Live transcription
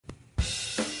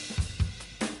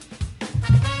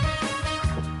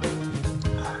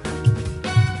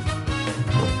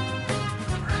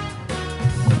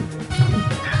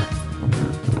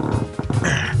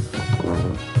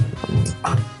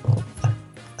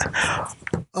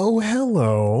Oh,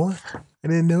 hello. I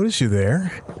didn't notice you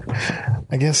there.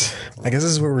 I guess this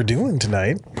is what we're doing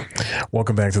tonight.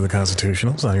 Welcome back to the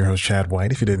Constitutionals. I'm your host, Chad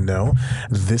White. If you didn't know,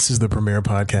 this is the premiere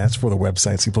podcast for the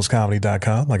website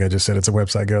cpluscomedy.com. Like I just said, it's a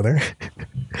website. Go there.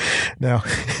 Now,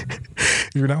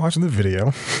 if you're not watching the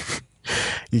video,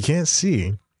 you can't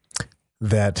see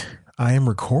that I am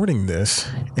recording this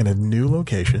in a new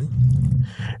location.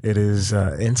 It is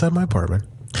inside my apartment,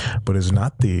 but it's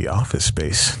not the office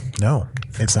space. No,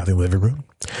 it's not the living room.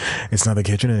 It's not the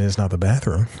kitchen, and it's not the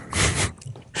bathroom.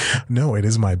 No, it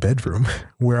is my bedroom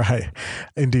where I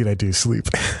do sleep.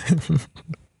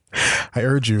 I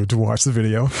urge you to watch the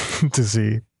video to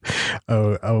see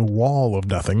a wall of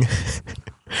nothing.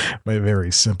 My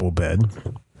very simple bed.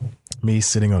 Me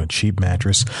sitting on a cheap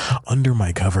mattress under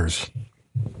my covers.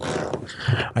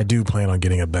 I do plan on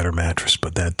getting a better mattress,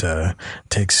 but that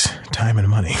takes time and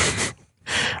money.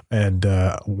 And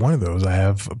one of those I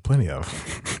have plenty of.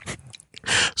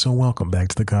 So welcome back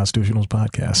to the Constitutionals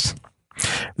podcast.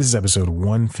 This is episode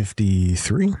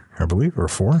 153, I believe, or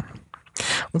 4.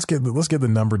 Let's get the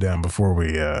number down before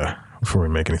we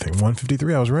make anything.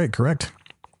 153. I was right. Correct.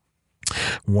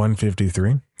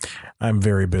 153. I'm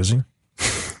very busy,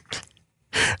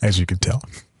 as you can tell.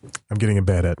 I'm getting in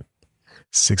bed at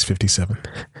 6:57.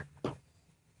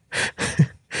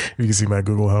 You can see my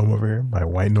Google Home over here, my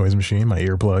white noise machine, my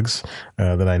earplugs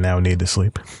that I now need to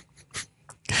sleep.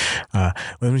 Let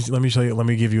me show you. Let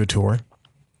me give you a tour.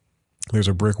 There's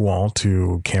a brick wall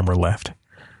to camera left.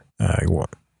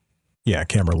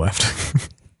 Camera left.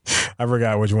 I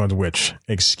forgot which one's which.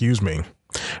 Excuse me.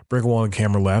 Brick wall and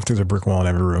camera left. There's a brick wall in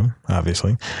every room.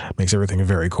 Obviously, makes everything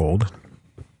very cold.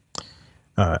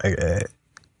 But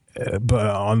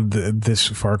on this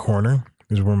far corner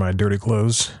is where my dirty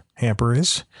clothes hamper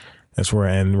is. That's where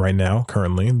I am right now.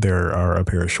 Currently, there are a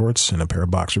pair of shorts and a pair of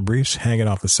boxer briefs hanging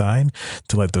off the side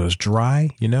to let those dry,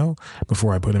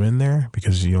 before I put them in there,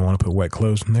 because you don't want to put wet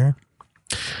clothes in there.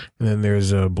 And then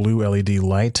there's a blue LED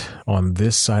light on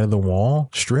this side of the wall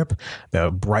strip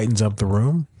that brightens up the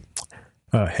room.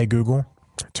 Hey, Google,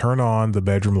 turn on the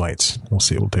bedroom lights. We'll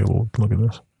see. We'll take a look at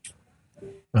this.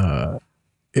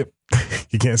 Yep.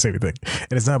 You can't say anything.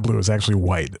 And it's not blue. It's actually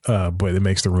white, but it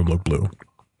makes the room look blue.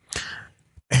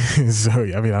 So,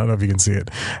 I don't know if you can see it.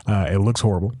 It looks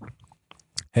horrible.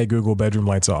 Hey, Google, bedroom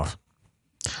lights off.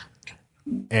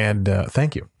 And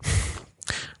thank you.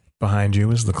 Behind you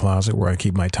is the closet where I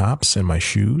keep my tops and my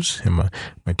shoes and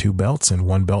my 2 belts and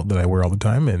 1 belt that I wear all the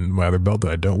time and my other belt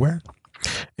that I don't wear.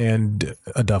 And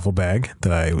a duffel bag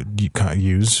that I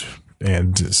use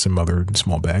and some other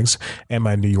small bags and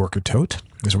my New Yorker tote.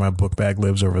 This is where my book bag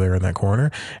lives, over there in that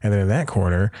corner. And then in that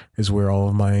corner is where all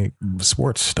of my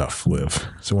sports stuff live.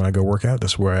 So when I go work out,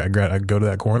 that's where I go to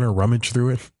that corner, rummage through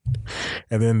it.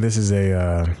 And then this is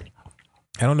I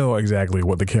don't know exactly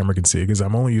what the camera can see because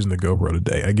I'm only using the GoPro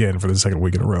today, again, for the second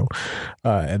week in a row.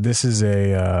 And this is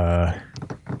a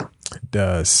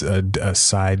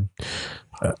bedside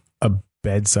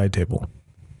table.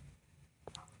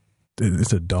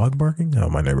 Is a dog barking? Oh,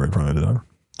 my neighbor in front of the dog.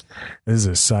 This is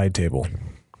a side table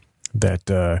that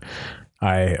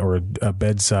or a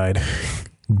bedside.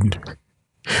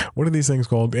 What are these things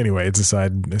called? Anyway, it's a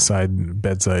side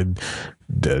bedside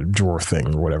drawer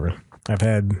thing or whatever. I've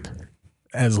had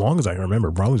as long as I can remember,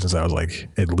 probably since I was like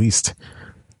at least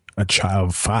a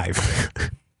child 5,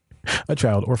 a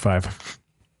child or 5.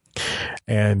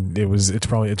 And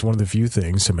it's one of the few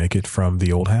things to make it from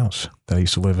the old house that I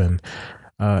used to live in.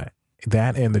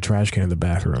 That and the trash can in the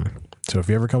bathroom. So if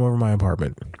you ever come over my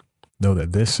apartment, know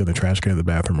that this and the trash can in the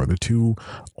bathroom are the 2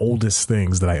 oldest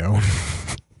things that I own.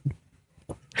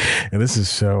 And this is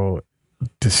so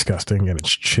disgusting and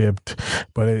it's chipped,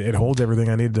 but it holds everything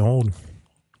I need to hold.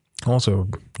 Also,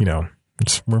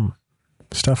 it's where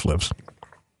stuff lives.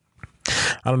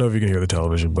 I don't know if you can hear the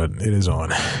television, but it is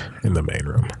on in the main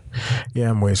room.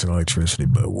 Yeah, I'm wasting electricity,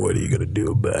 but what are you going to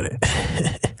do about it?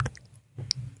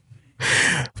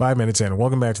 5 minutes in.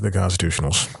 Welcome back to the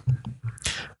Constitutionals.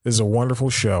 This is a wonderful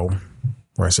show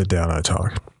where I sit down and I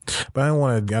talk. But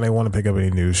I didn't want to pick up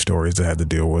any news stories that had to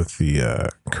deal with the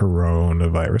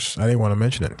coronavirus. I didn't want to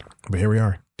mention it, but here we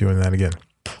are doing that again.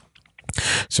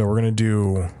 So we're going to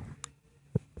do...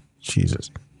 Jesus.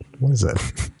 What is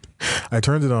that? I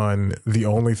turned it on the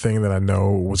only thing that I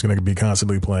know was going to be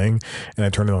constantly playing, and I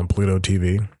turned it on Pluto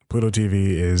TV. Pluto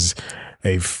TV is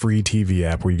a free TV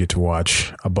app where you get to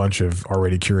watch a bunch of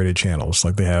already curated channels.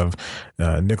 Like they have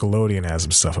Nickelodeon has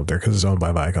some stuff up there because it's owned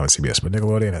by Viacom and CBS, but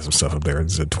Nickelodeon has some stuff up there.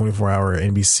 There's a 24-hour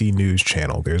NBC News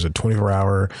channel. There's a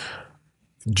 24-hour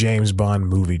James Bond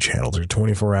movie channels or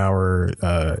 24-hour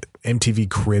MTV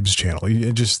Cribs channel,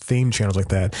 just theme channels like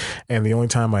that. And the only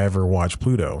time I ever watch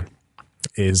Pluto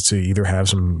is to either have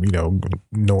some,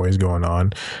 noise going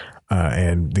on.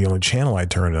 And the only channel I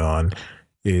turn it on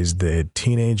is the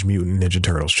Teenage Mutant Ninja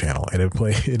Turtles channel. And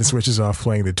it switches off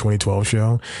playing the 2012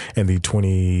 show, and the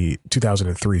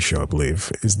 2003 show, I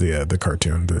believe, is the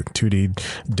cartoon, the 2D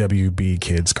WB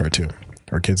Kids cartoon,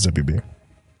 or Kids WB.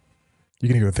 You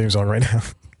can hear the theme song right now.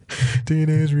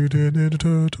 Teenage Mutant Ninja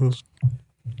Turtles.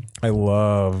 I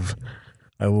love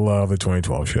the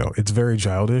 2012 show. It's very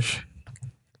childish,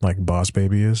 like Boss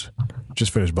Baby is.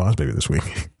 Just finished Boss Baby this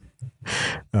week.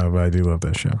 But I do love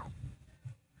that show.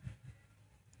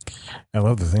 I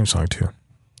love the theme song too.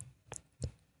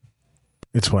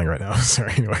 It's playing right now.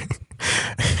 Sorry, anyway.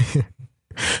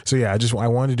 So yeah, I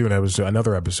wanted to do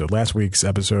another episode. Last week's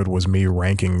episode was me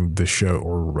ranking the show,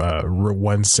 or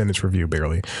one sentence review,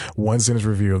 barely one sentence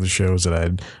review of the shows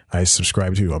that I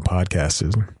subscribe to on podcasts.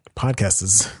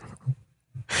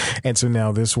 And so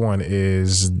now this one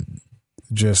is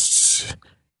just,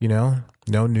 no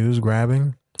news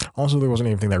grabbing. Also, there wasn't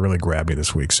anything that really grabbed me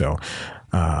this week. So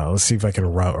let's see if I can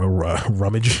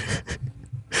rummage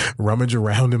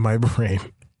around in my brain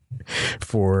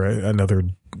for another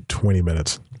 20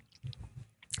 minutes.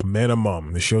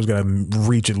 Minimum. The show's got to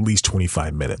reach at least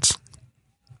 25 minutes.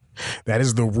 That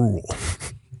is the rule.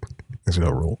 There's no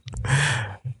rule.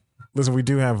 Listen, we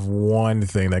do have one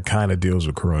thing that kind of deals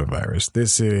with coronavirus.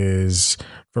 This is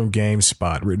from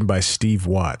GameSpot, written by Steve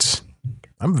Watts.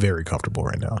 I'm very comfortable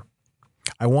right now.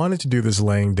 I wanted to do this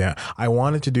laying down. I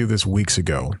wanted to do this weeks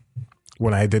ago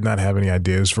when I did not have any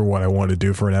ideas for what I wanted to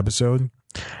do for an episode.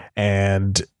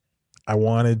 And I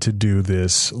wanted to do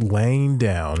this laying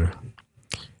down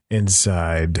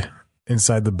inside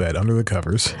the bed, under the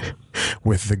covers,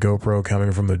 with the GoPro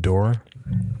coming from the door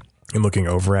and looking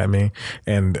over at me.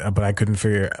 But I couldn't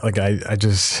figure,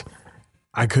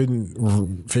 I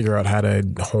couldn't figure out how to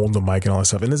hold the mic and all that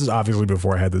stuff. And this is obviously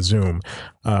before I had the Zoom.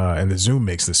 And the Zoom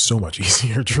makes this so much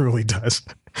easier. It truly does.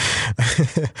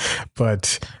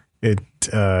 But it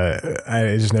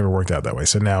just never worked out that way.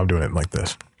 So now I'm doing it like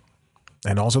this.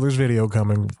 And also there's video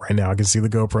coming right now. I can see the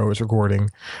GoPro is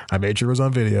recording. I made sure it was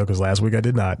on video because last week I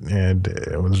did not. And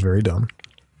it was very dumb.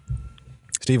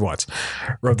 Steve Watts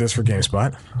wrote this for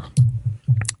GameSpot.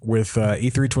 With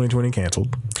E3 2020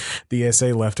 canceled, the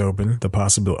ESA left open the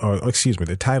possibility.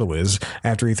 The title is,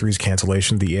 after E3's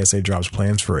cancellation, the ESA drops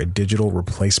plans for a digital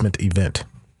replacement event.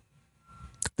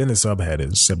 Then the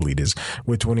sublead is,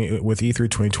 with E3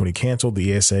 2020 canceled,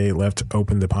 the ESA left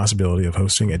open the possibility of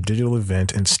hosting a digital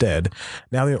event instead.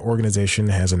 Now the organization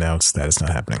has announced that it's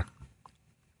not happening.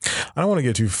 I don't want to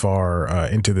get too far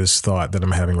into this thought that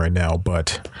I'm having right now,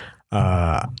 but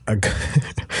I've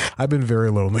been very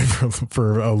lonely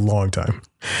for a long time,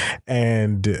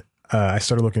 and I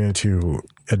started looking into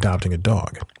adopting a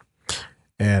dog.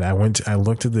 And I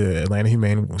looked at the Atlanta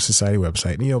Humane Society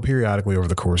website, and, periodically over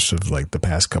the course of like the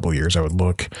past couple of years, I would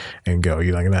look and go,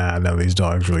 none of these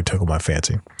dogs really tickle my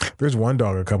fancy. There's one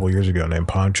dog a couple of years ago named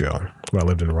Poncho when I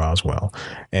lived in Roswell,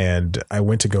 and I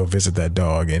went to go visit that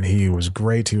dog, and he was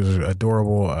great. He was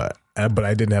adorable. But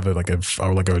I didn't have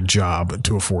a job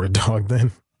to afford a dog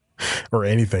then, or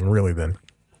anything really then.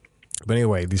 But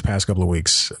anyway, these past couple of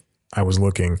weeks, I was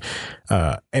looking,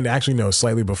 and actually, no,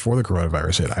 slightly before the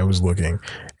coronavirus hit, I was looking,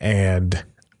 and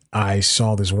I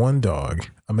saw this one dog.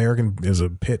 American is a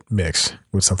pit mix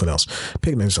with something else.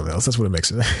 Pig mix with something else. That's what it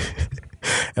mixes.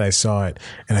 And I saw it,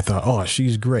 and I thought, oh,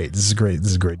 she's great. This is great.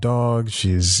 This is a great dog.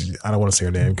 I don't want to say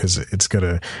her name because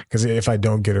if I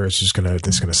don't get her, it's going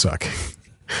to suck.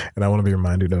 And I want to be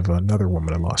reminded of another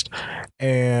woman I lost.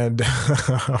 And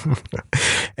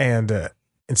and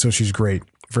so she's great,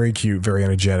 very cute, very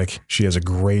energetic. She has a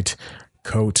great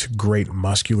coat, great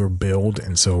muscular build,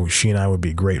 and so she and I would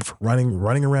be great for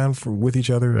running around with each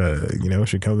other.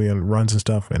 She'd come on runs and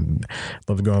stuff, and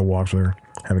love to go on walks with her,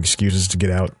 have excuses to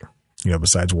get out,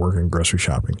 besides work and grocery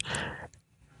shopping.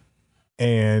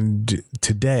 And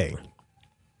today,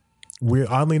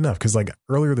 oddly enough, because like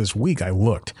earlier this week, I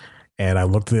looked. And I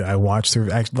watched through,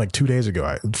 actually, like 2 days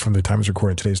ago, from the time it's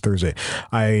recording, today's Thursday,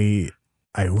 I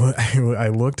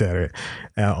looked at it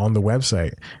on the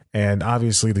website, and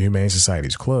obviously the Humane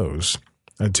Society's closed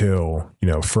until,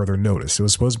 further notice. It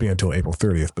was supposed to be until April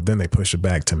 30th, but then they pushed it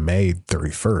back to May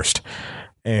 31st.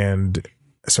 And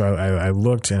so I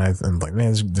looked, and I'm like,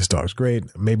 man, this dog's great.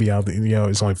 Maybe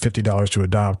it's only $50 to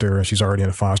adopt her. She's already in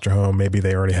a foster home. Maybe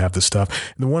they already have the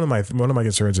stuff. And one of my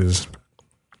concerns is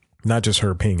not just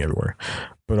her peeing everywhere,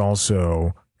 but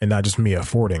also, and not just me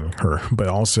affording her, but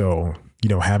also,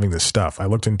 having this stuff. I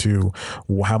looked into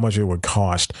how much it would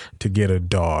cost to get a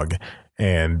dog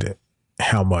and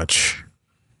how much,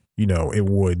 it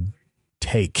would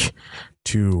take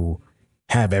to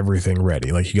have everything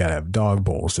ready. Like, you got to have dog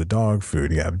bowls, the dog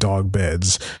food, you have dog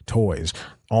beds, toys,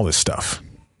 all this stuff.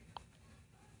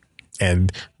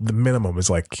 And the minimum is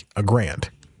like $1,000.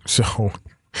 So,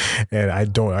 and I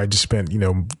just spent,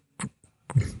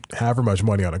 however much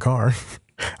money on a car.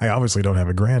 I obviously don't have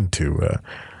 $1,000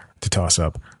 to toss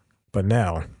up, but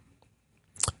now,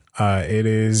 it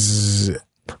is.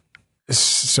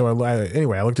 So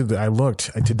anyway, I looked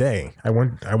today. I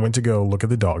went to go look at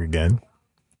the dog again,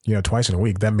 twice in a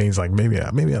week. That means like maybe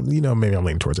I'm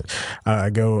leaning towards it. I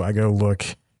go look,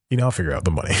 I'll figure out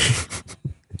the money.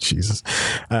 Jesus.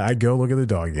 I go look at the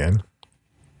dog again.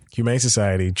 Humane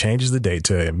Society changes the date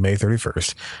to May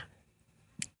 31st.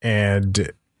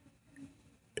 And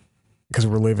because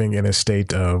we're living in a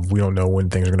state of, we don't know when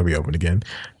things are going to be open again.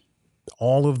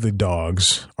 All of the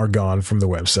dogs are gone from the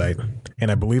website,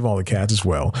 and I believe all the cats as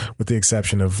well, with the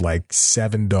exception of like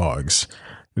 7 dogs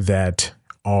that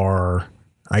are,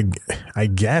 I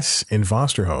guess, in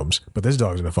foster homes. But this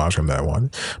dog's in a foster home that I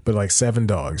want. But like 7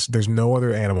 dogs. There's no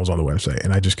other animals on the website,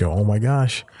 and I just go, oh my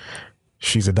gosh,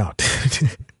 she's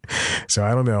adopted. So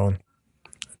I don't know.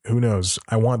 Who knows?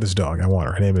 I want this dog. I want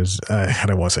her. Her name is, I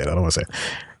don't want to say it.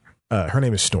 Her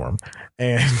name is Storm,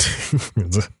 and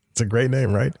it's a great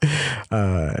name, right?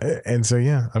 And so,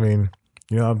 yeah, I mean,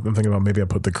 I'm thinking about maybe I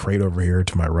put the crate over here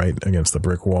to my right against the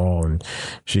brick wall, and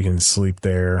she can sleep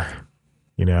there,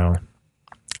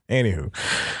 Anywho,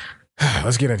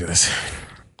 let's get into this.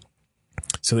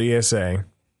 So the ESA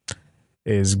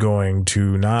is going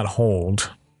to not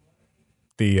hold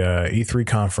the E3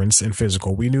 conference in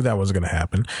physical. We knew that was going to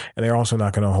happen. And they're also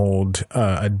not going to hold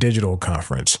a digital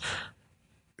conference,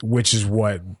 which is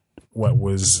what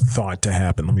was thought to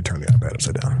happen. Let me turn the iPad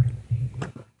upside down.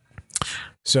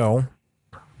 So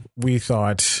we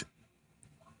thought,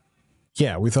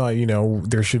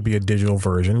 there should be a digital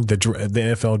version. The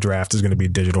NFL draft is going to be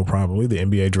digital, probably. The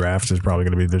NBA draft is probably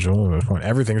going to be digital. At this point,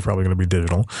 everything is probably going to be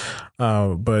digital.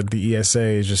 But the ESA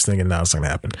is just thinking, now it's not going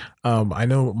to happen. I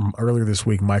know earlier this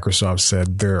week, Microsoft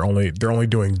said they're only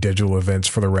doing digital events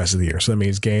for the rest of the year. So that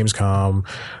means Gamescom,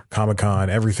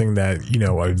 Comic-Con, everything that,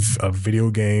 a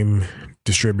video game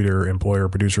distributor, employer,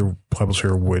 producer,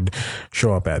 publisher would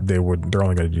show up at. They're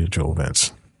only going to do digital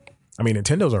events. I mean,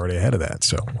 Nintendo's already ahead of that,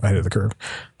 so ahead of the curve.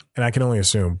 And I can only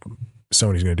assume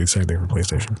Sony's going to do the same thing for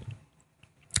PlayStation.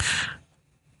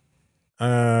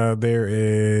 There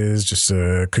is just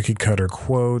a cookie cutter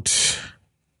quote.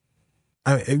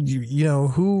 We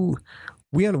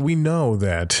know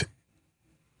that.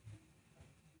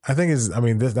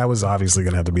 That was obviously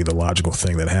going to have to be the logical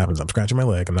thing that happens. I'm scratching my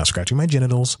leg. I'm not scratching my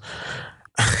genitals.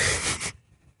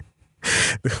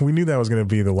 We knew that was going to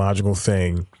be the logical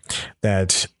thing,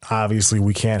 that obviously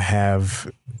we can't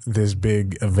have this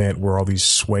big event where all these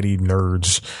sweaty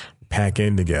nerds pack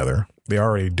in together. They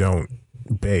already don't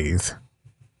bathe.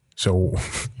 So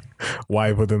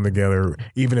why put them together?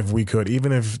 Even if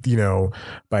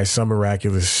by some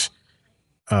miraculous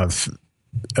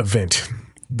event,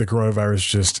 the coronavirus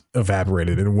just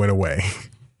evaporated and went away.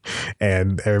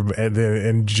 And then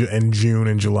in June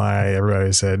and July,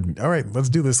 everybody said, all right, let's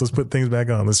do this. Let's put things back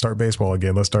on. Let's start baseball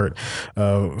again. Let's start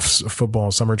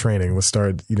football, summer training. Let's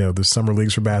start, the summer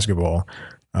leagues for basketball.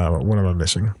 What am I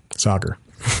missing? Soccer.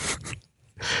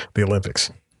 The Olympics.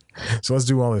 So let's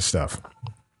do all this stuff.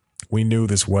 We knew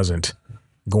this wasn't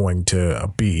going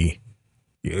to be.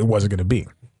 It wasn't going to be.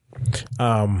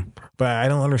 But I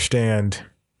don't understand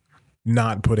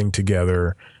not putting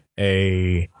together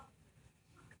a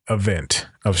event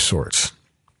of sorts.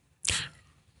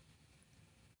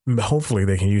 Hopefully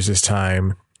they can use this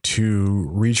time to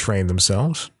retrain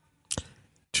themselves,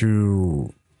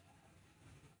 to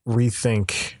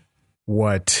rethink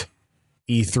what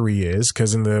E3 is,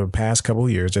 because in the past couple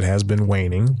of years it has been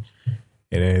waning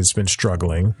and it's been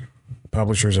struggling.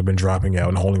 Publishers have been dropping out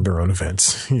and holding their own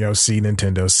events. See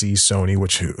Nintendo, see Sony,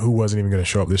 who wasn't even going to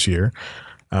show up this year.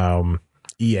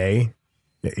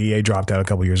 EA dropped out a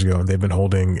couple years ago, and they've been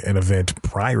holding an event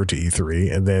prior to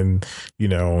E3, and then,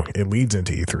 it leads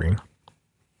into E3.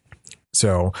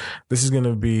 So this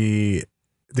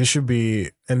should be,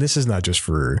 and this is not just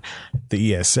for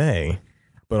the ESA,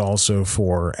 but also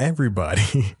for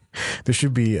everybody. There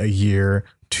should be a year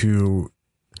to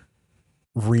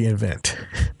reinvent.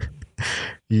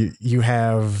 You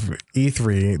have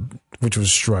E3, which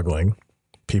was struggling,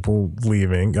 people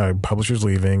leaving, publishers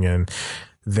leaving, and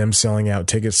them selling out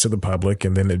tickets to the public,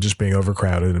 and then it just being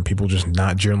overcrowded and people just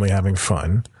not generally having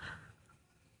fun.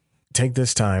 take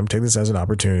this as an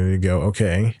opportunity to go,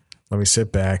 okay, let me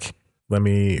sit back. Let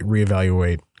me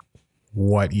reevaluate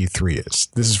what E3 is.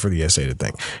 This is for the S-rated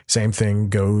thing. Same thing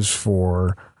goes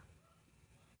for,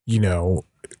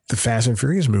 the Fast and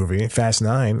Furious movie, Fast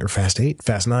 9 or Fast 8.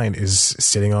 Fast 9 is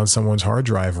sitting on someone's hard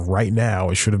drive right now.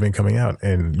 It should have been coming out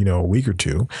in, a week or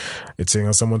two. It's sitting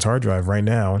on someone's hard drive right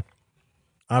now.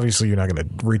 Obviously, you're not going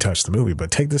to retouch the movie,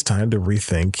 but take this time to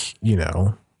rethink,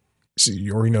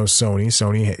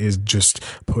 Sony is just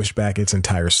pushed back its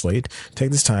entire slate.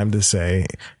 Take this time to say,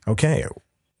 okay,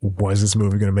 was this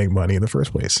movie going to make money in the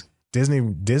first place? Disney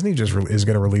is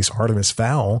going to release Artemis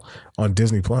Fowl on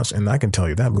Disney Plus, and I can tell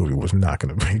you that movie was not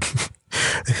going to make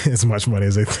as much money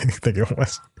as I think it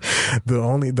was. The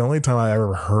only time I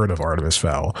ever heard of Artemis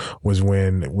Fowl was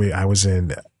when I was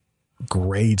in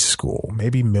grade school,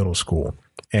 maybe middle school,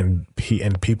 and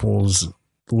people's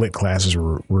lit classes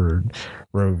were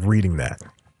reading that.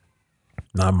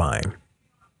 Not mine,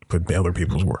 but other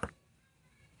people's were.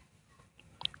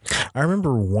 I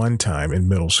remember one time in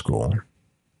middle school,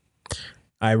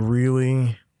 I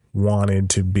really wanted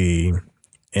to be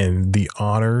in the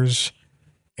honors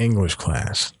English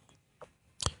class.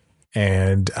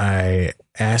 And I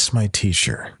asked my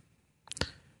teacher,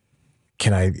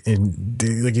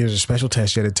 there's a special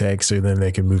test you had to take so then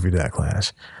they can move you to that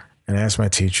class. And I asked my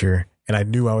teacher, and I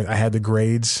knew I had the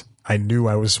grades. I knew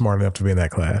I was smart enough to be in that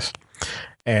class.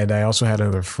 And I also had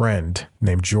another friend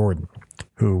named Jordan,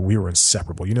 who we were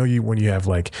inseparable. When you have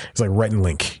it's like Rhett and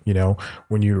Link,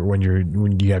 when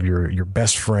you have your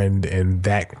best friend and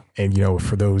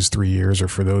for those 3 years or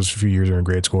for those few years you're in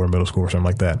grade school or middle school or something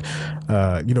like that,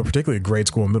 particularly grade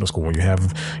school and middle school, when you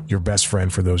have your best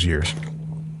friend for those years.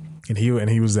 And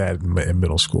he was that in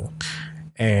middle school.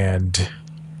 And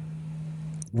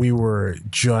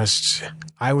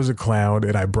I was a clown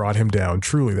and I brought him down.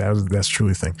 Truly, that's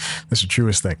truly thing. That's the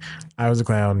truest thing. I was a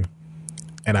clown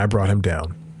and I brought him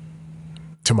down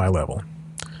to my level.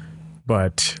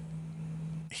 But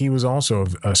he was also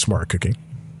a smart cookie.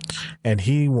 And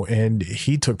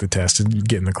he took the test to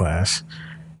get in the class.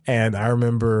 And I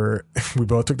remember we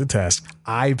both took the test.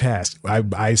 I passed.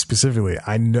 I specifically,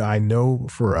 I know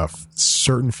for a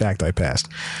certain fact I passed.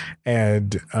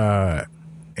 And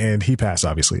he passed,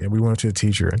 obviously. And we went to the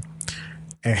teacher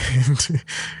and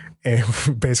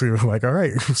basically we're like, all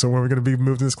right, so when are we going to be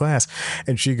moved in this class?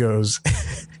 And she goes,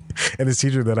 and this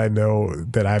teacher that I know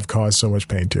that I've caused so much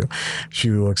pain to,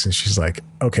 she looks and she's like,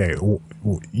 okay,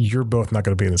 you're both not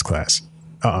going to be in this class.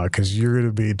 Because you're going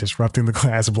to be disrupting the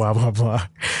class, blah, blah, blah.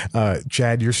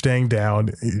 Chad, you're staying down.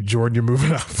 Jordan, you're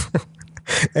moving up.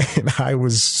 And I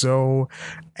was so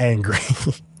angry.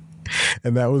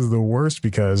 And that was the worst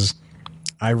because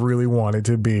I really wanted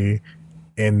to be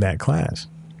in that class.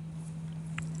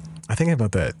 I think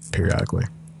about that periodically.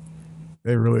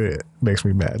 It really makes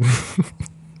me mad.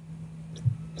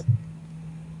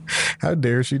 How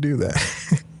dare she do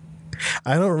that?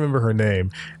 I don't remember her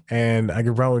name, and I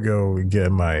could probably go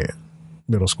get my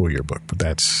middle school yearbook, but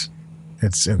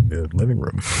it's in the living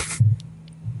room.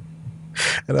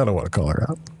 And I don't want to call her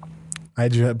out.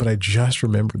 But I just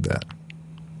remembered that.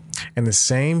 And the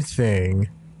same thing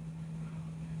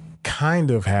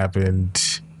kind of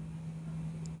happened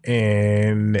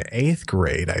in 8th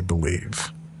grade, I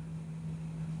believe.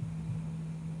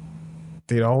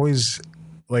 They'd always,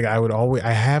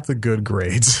 I have the good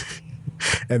grades.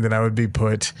 And then I would be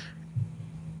put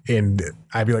in,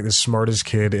 I'd be like the smartest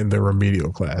kid in the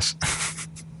remedial class.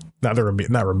 Not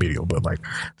remedial, but like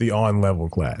the on level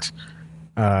class.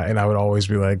 And I would always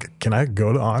be like, can I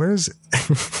go to honors?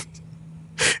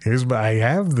 I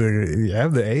have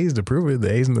the A's to prove it,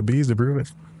 the A's and the B's to prove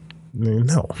it.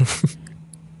 No,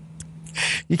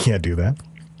 you can't do that.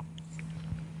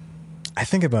 I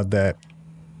think about that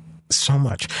so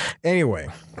much. Anyway.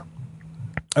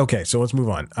 Okay, so let's move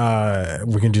on.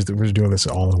 We're just doing this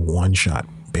all in one shot,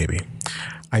 baby.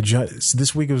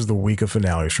 This week was the week of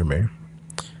finales for me.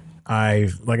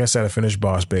 Like I said, I finished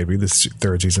Boss Baby, this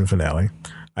 3rd season finale.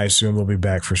 I assume they'll be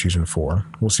back for season 4.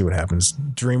 We'll see what happens.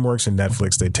 DreamWorks and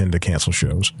Netflix, they tend to cancel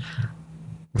shows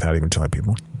without even telling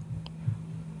people.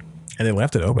 And they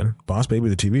left it open. Boss Baby,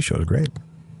 the TV show, is great.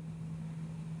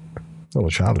 A little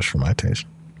childish for my taste.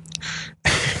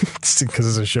 Because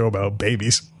it's a show about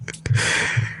babies.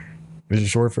 It's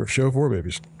a show for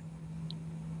babies.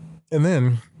 And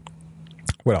then,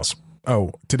 what else?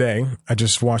 Oh, today I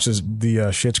just watched the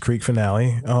Schitt's Creek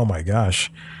finale. Oh my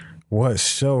gosh, was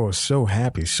so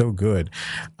happy, so good.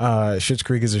 Schitt's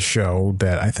Creek is a show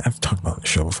that I've talked about the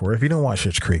show before. If you don't watch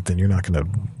Schitt's Creek, then you're not gonna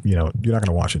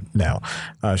watch it now.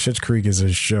 Schitt's Creek is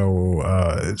a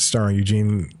show starring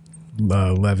Eugene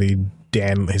Levy,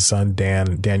 his son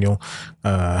Daniel,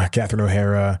 Catherine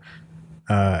O'Hara,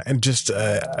 and just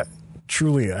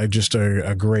truly just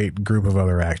a great group of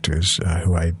other actors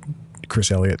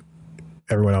Chris Elliott,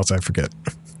 everyone else I forget.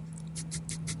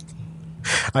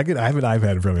 I have an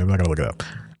iPad from me. I'm not gonna look it up.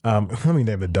 Let me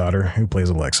name the daughter who plays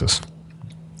Alexis,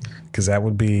 because that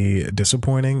would be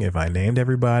disappointing if I named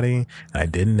everybody and I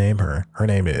didn't name her. Her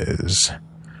name is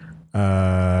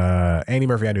Annie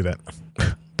Murphy. I knew that.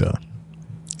 Duh.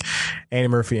 Annie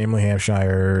Murphy, Emily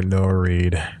Hampshire, Noah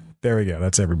Reid. There we go.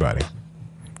 That's everybody.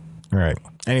 All right.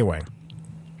 Anyway,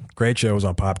 great show. Was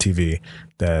on Pop TV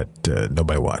that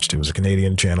nobody watched. It was a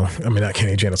Canadian channel. I mean, not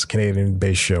Canadian channel. It's a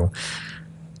Canadian-based show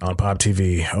on Pop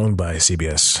TV, owned by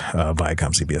CBS,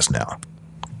 Viacom CBS now.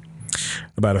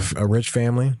 About a rich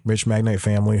magnate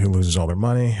family who loses all their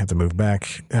money, have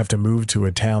to move to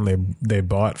a town they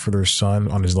bought for their son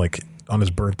on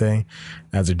his birthday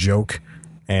as a joke.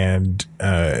 And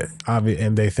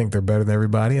they think they're better than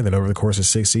everybody. And then over the course of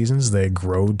 6 seasons, they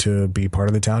grow to be part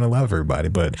of the town and love everybody.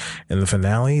 But in the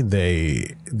finale,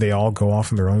 they all go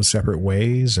off in their own separate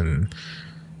ways, and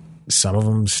some of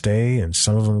them stay and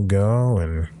some of them go,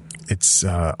 and it's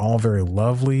all very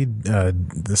lovely.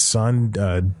 The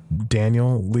son,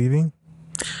 Daniel Levy,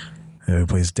 who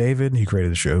plays David, he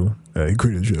created the show.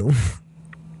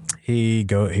 He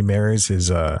marries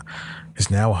his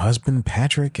now husband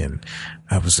Patrick, and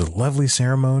it was a lovely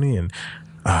ceremony. And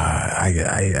I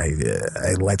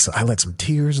let some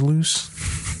tears loose.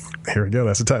 Here we go.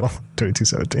 That's the title.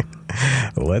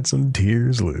 2217. Let some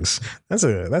tears loose. That's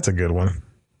a good one.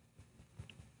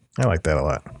 I like that a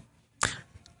lot.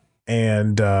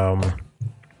 And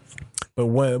but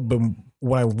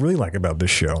what I really like about this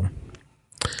show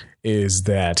is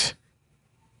that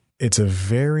it's a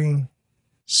very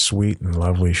sweet and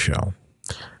lovely show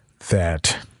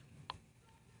that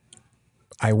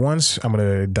I'm going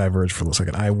to diverge for a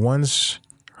second. I once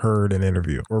heard an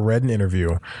interview or read an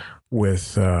interview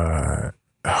with oh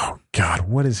God,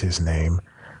 what is his name?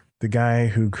 The guy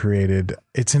who created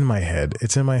It's in My Head.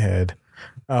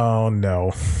 Oh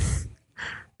no.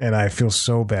 And I feel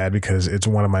so bad because it's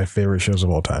one of my favorite shows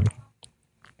of all time.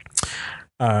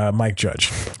 Mike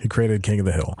Judge, he created King of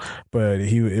the Hill, but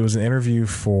it was an interview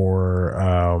for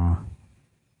oh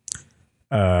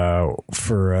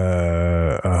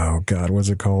God, what's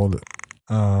it called?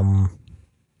 The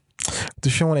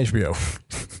show on HBO,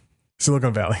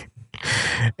 Silicon Valley.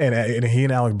 And he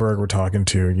and Alec Berg were talking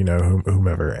to,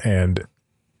 whomever, and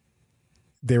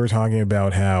they were talking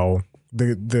about how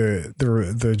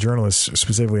the journalist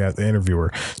the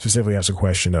interviewer specifically asked a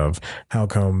question of how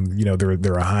come,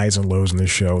 there are highs and lows in this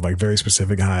show, like very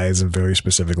specific highs and very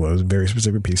specific lows, very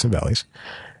specific peaks and valleys.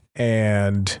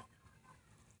 And,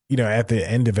 at the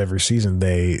end of every season,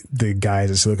 the guys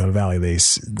at Silicon Valley,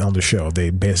 on the show,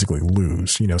 they basically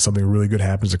lose. Something really good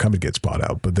happens, the company gets bought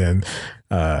out, but then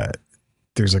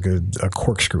there's like a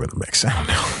corkscrew in the mix. I don't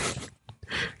know.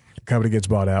 The company gets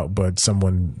bought out, but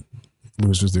someone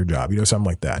loses their job, something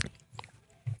like that.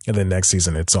 And then next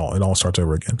season, it all starts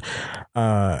over again.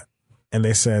 And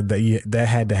they said that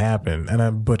had to happen. And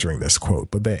I'm butchering this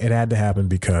quote, but it had to happen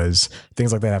because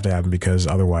things like that have to happen, because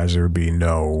otherwise there would be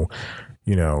no,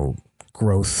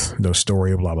 growth, no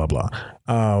story, blah, blah, blah.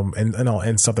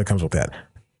 And stuff that comes with that.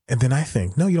 And then I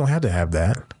think, no, you don't have to have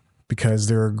that, because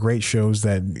there are great shows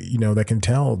that,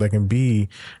 that can be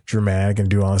dramatic and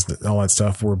do all that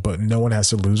stuff but no one has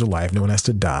to lose a life. No one has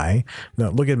to die. Now,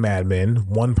 look at Mad Men.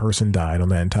 One person died on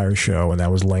that entire show, and that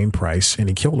was Lane Price, and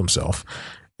he killed himself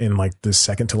in like the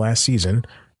second to last season,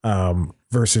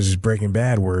 versus Breaking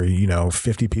Bad, where,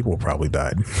 50 people probably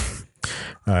died.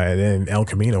 And then El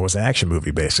Camino was an action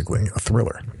movie, basically a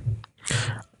thriller.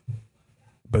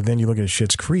 But then you look at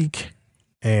Schitt's Creek,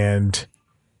 and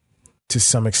to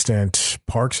some extent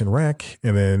Parks and Rec,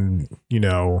 and then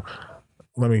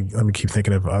let me keep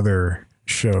thinking of other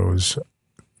shows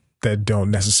that don't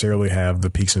necessarily have the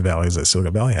peaks and valleys that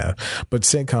Silicon Valley have, but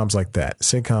sitcoms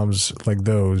like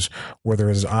those where there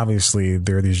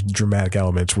are these dramatic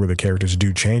elements where the characters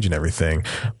do change and everything,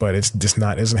 but it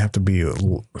doesn't have to be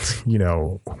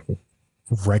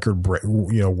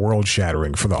world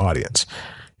shattering for the audience.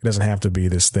 It doesn't have to be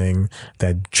this thing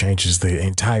that changes the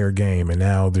entire game. And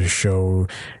now the show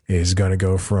is going to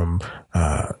go from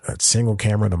a single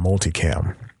camera to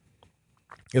multicam.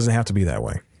 It doesn't have to be that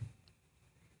way.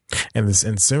 And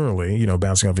similarly,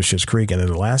 bouncing off of Schitt's Creek, and then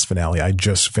the last finale I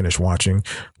just finished watching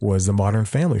was the Modern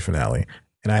Family finale.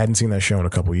 And I hadn't seen that show in a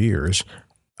couple of years.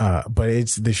 But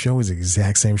the show is the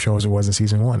exact same show as it was in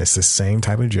season 1. It's the same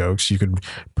type of jokes. You could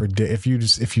predict if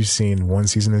you've seen one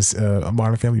season of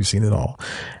Modern Family, you've seen it all,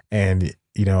 and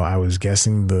I was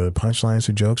guessing the punchlines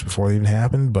to jokes before they even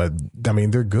happened, but I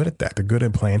mean, they're good at that. They're good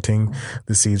at planting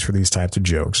the seeds for these types of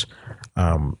jokes,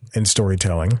 and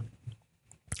storytelling.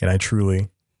 And I truly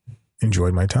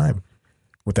enjoyed my time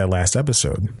with that last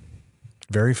episode.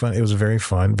 Very fun. It was a very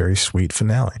fun, very sweet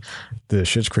finale. The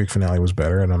Schitt's Creek finale was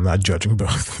better, and I'm not judging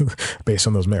both based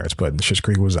on those merits, but Schitt's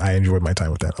Creek I enjoyed my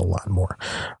time with that a lot more.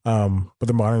 But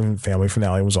the Modern Family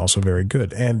finale was also very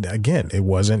good. And again, it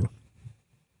wasn't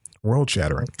world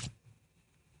shattering.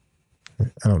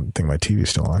 I don't think my TV is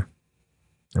still on.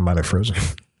 It might have frozen.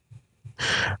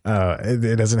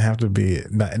 It doesn't have to be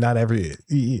not every.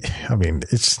 I mean,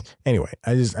 it's anyway.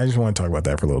 I just want to talk about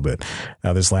that for a little bit.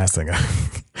 This last thing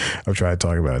I've tried to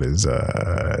talk about is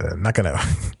not gonna.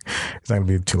 It's not gonna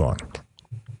be too long.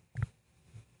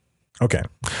 Okay,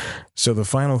 so the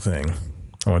final thing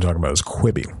I want to talk about is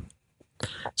Quibi.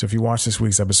 So if you watch this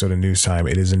week's episode of News Time,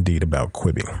 it is indeed about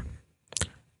Quibi.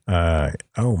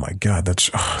 Oh my God,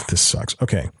 this sucks.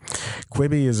 Okay,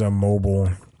 Quibi is a mobile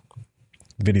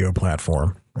video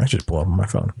platform. I should pull up on my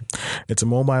phone. It's a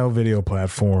mobile video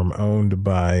platform owned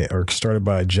by or started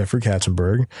by Jeffrey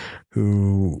Katzenberg,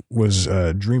 who was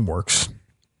DreamWorks,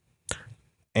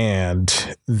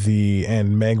 and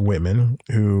Meg Whitman,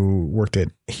 who worked at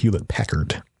Hewlett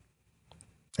Packard,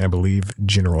 and I believe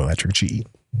General Electric, GE.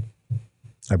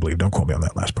 I believe. Don't quote me on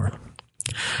that last part.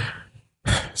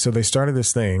 So they started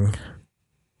this thing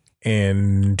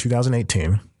in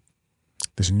 2018.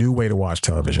 This new way to watch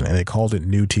television, and they called it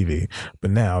New TV.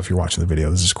 But now, if you're watching the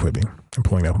video, this is Quibi. I'm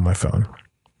pulling it up on my phone,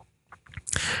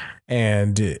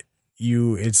 and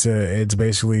it's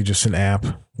basically just an app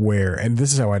where, and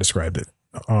this is how I described it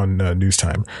on News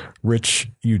Time: rich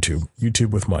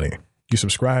YouTube with money. You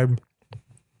subscribe,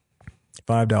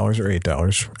 $5 or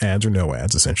 $8, ads or no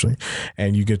ads, essentially,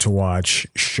 and you get to watch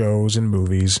shows and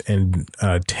movies in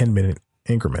 10-minute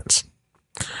increments.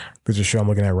 There's a show I'm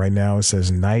looking at right now. It says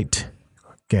Night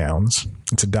Gowns.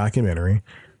 It's a documentary,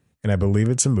 and I believe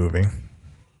it's a movie.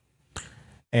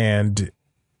 And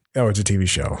it's a TV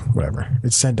show, whatever.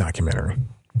 It's said documentary,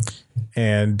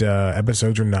 and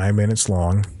episodes are 9 minutes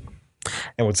long.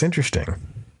 And what's interesting,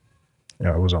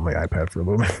 it was on my iPad for a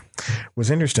little bit. What's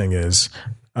interesting is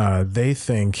they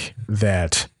think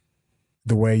that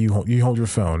the way you hold your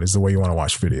phone is the way you want to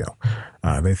watch video.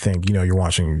 They think, you're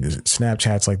watching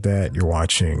Snapchats like that. You can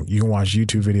watch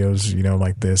YouTube videos,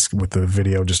 like this with the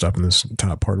video just up in this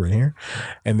top part right here.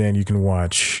 And then you can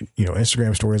watch,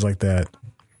 Instagram stories like that.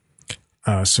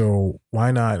 So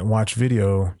why not watch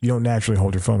video? You don't naturally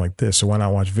hold your phone like this. So why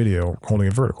not watch video holding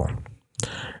it vertical?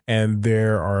 And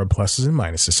there are pluses and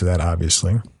minuses to that,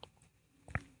 obviously.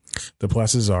 The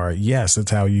pluses are, yes,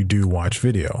 that's how you do watch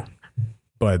video.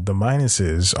 But the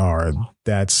minuses are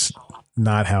that's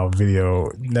not how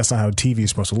TV is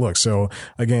supposed to look. So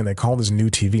again, they call this New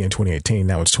TV in 2018.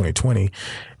 Now it's 2020,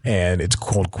 and it's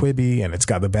called Quibi, and it's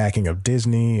got the backing of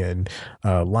Disney and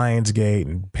Lionsgate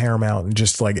and Paramount, and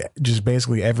just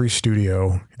basically every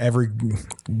studio, every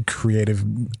creative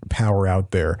power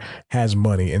out there has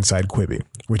money inside Quibi,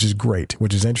 which is great,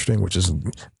 which is interesting, which is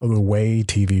the way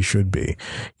TV should be.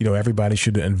 Everybody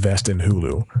should invest in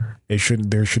Hulu.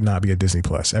 There should not be a Disney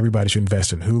Plus. Everybody should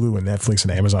invest in Hulu and Netflix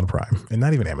and Amazon Prime, and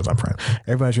not even Amazon Prime.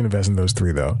 Everybody should invest in those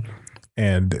three, though.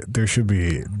 And there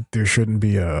shouldn't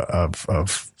be a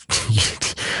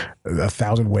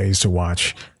 1,000 ways to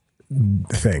watch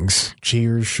things.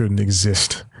 Cheers shouldn't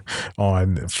exist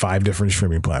on 5 different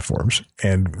streaming platforms,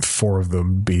 and 4 of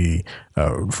them be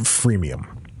freemium.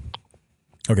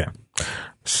 Okay,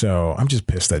 so I'm just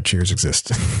pissed that Cheers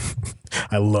exists.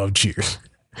 I love Cheers.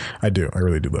 I do. I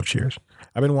really do love Cheers.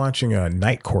 I've been watching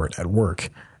Night Court at work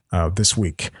this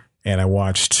week, and I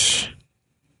watched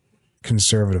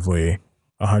conservatively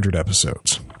 100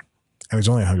 episodes, and there's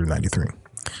only 193.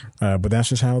 But that's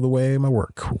just how the way my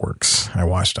work works. I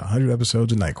watched 100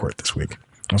 episodes of Night Court this week.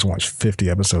 I also watched 50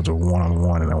 episodes of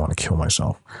One-on-One, and I want to kill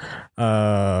myself.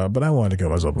 But I wanted to kill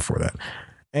myself before that.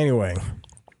 Anyway,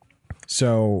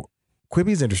 so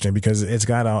Quibi is interesting because it's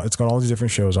got all these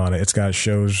different shows on it. It's got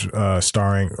shows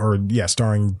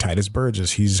starring Titus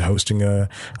Burgess. He's hosting a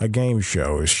game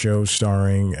show. A show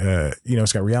starring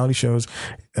it's got reality shows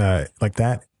like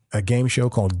that. A game show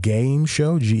called Game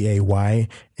Show,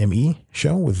 Gayme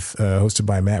show, with hosted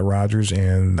by Matt Rogers,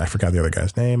 and I forgot the other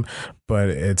guy's name, but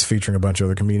it's featuring a bunch of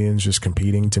other comedians just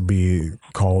competing to be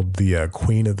called the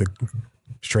Queen of the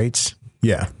Straits.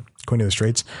 Yeah. Queen of the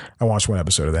Straits. I watched one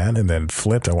episode of that, and then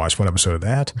Flipped. I watched one episode of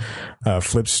that.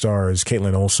 Flipped stars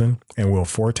Caitlin Olsen and Will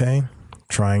Forte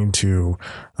trying to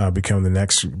become the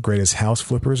next greatest house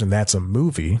flippers, and that's a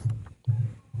movie.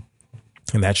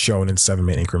 And that's shown in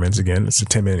 7-minute increments. Again, it's a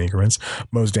 10-minute increments.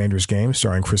 Most Dangerous Game,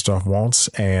 starring Christoph Waltz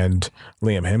and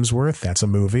Liam Hemsworth. That's a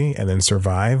movie. And then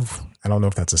Survive. I don't know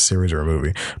if that's a series or a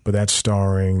movie, but that's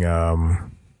starring,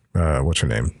 what's her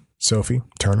name? Sophie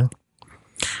Turner.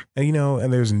 And, you know,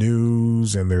 and there's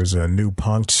news, and there's a new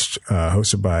Punk'd,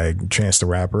 hosted by Chance the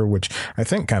Rapper, which I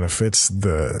think kind of fits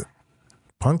the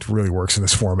Punk'd really works in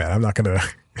this format. I'm not gonna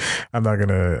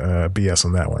BS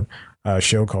on that one. A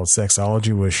show called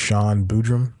Sexology with Sean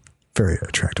Boodram. Very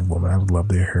attractive woman. I would love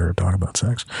to hear her talk about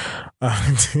sex.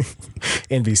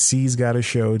 NBC's got a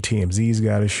show. TMZ's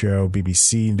got a show.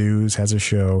 BBC News has a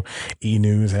show. E!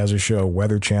 News has a show.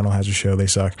 Weather Channel has a show. They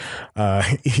suck.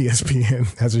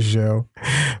 ESPN has a show.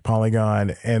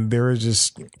 Polygon. And there is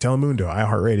just Telemundo,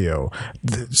 iHeartRadio.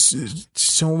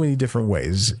 So many different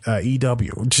ways.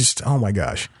 EW. Just, oh my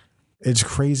gosh. It's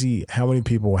crazy how many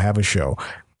people have a show.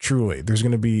 Truly, there's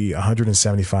going to be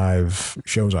 175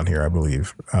 shows on here, I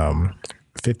believe.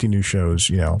 50 new shows,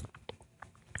 you know,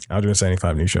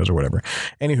 175 new shows or whatever.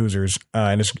 Any Hoosers,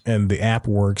 and the app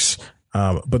works.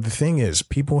 But the thing is,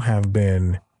 people have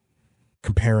been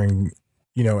comparing,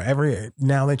 you know,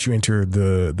 now that you enter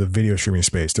the video streaming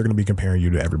space, they're going to be comparing you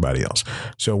to everybody else.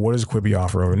 So what does Quibi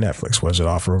offer over Netflix? What does it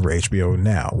offer over HBO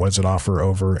Now? What does it offer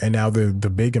over, and now the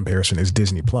big comparison is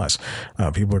Disney Plus.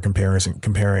 People are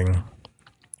comparing.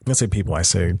 Let's say people, I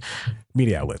say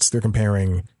media outlets. They're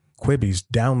comparing Quibi's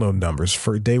download numbers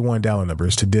for day one download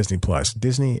numbers to Disney Plus.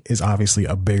 Disney is obviously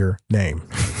a bigger name.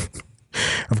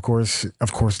 Of course,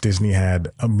 Disney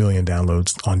had 1 million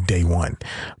downloads on day one,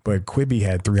 but Quibi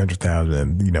had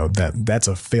 300,000. You know, that's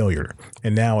a failure.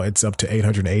 And now it's up to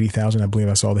 880,000. I believe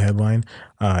I saw the headline.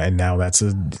 And now that's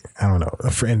I don't know,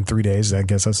 in 3 days, I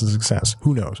guess that's a success.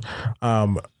 Who knows?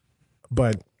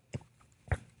 But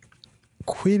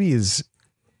Quibi's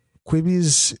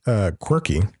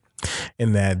quirky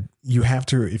in that you have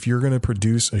to, if you're going to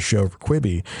produce a show for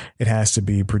Quibi, it has to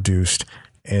be produced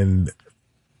in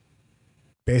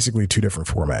basically 2 different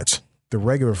formats. The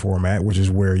regular format, which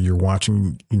is where you're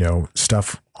watching, you know,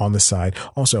 stuff on the side.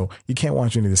 Also, you can't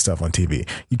watch any of this stuff on TV.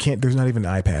 You can't, there's not even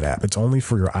an iPad app. It's only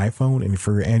for your iPhone and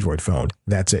for your Android phone.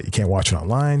 That's it. You can't watch it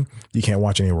online. You can't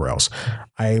watch anywhere else.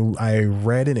 I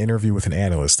read an interview with an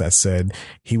analyst that said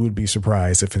he would be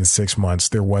surprised if in 6 months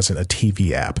there wasn't a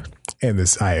TV app. And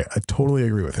this, I totally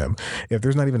agree with him. If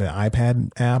there's not even an iPad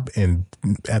app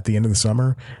at the end of the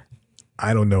summer,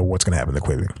 I don't know what's going to happen to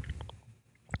Quibi.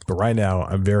 But right now,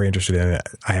 I'm very interested in it.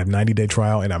 I have 90-day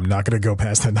trial, and I'm not going to go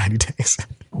past that 90 days.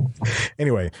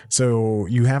 Anyway, so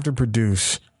you have to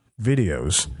produce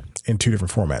videos in 2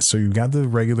 different formats. So you've got the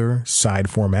regular side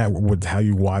format with how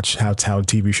you watch, how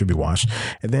TV should be watched.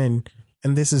 And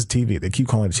this is TV. They keep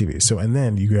calling it TV. So, and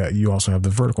then you also have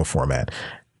the vertical format.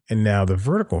 And now the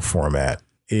vertical format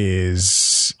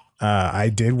is, I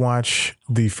did watch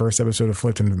the first episode of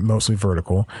Flipped, and mostly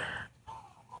vertical.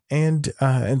 And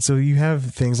so you have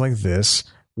things like this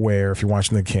where if you're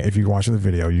watching the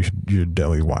video, you should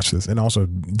definitely watch this, and also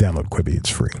download Quibi. It's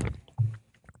free.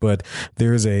 But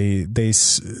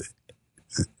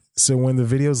so when the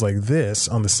video's like this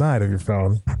on the side of your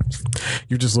phone,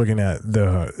 you're just looking at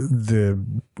the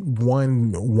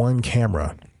one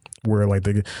camera where like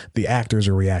the actors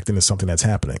are reacting to something that's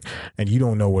happening, and you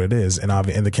don't know what it is, and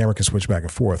the camera can switch back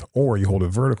and forth, or you hold it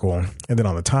vertical, and then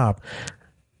on the top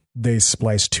they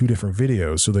splice 2 different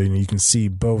videos so that you can see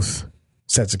both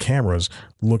sets of cameras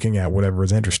looking at whatever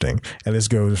is interesting. And this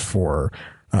goes for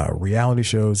reality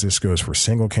shows. This goes for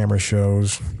single camera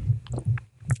shows.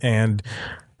 And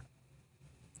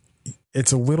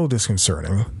it's a little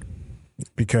disconcerting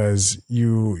because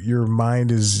your mind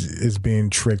is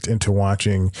being tricked into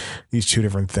watching these 2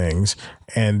 different things.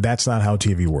 And that's not how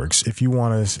TV works. If you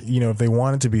want to, if they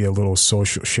want it to be a little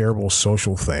shareable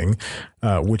social thing,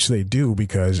 which they do,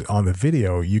 because on the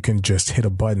video, you can just hit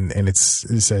a button and it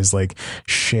says like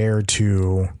share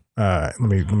to, let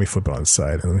me flip it on the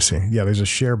side and let me see. Yeah, there's a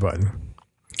share button,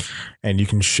 and you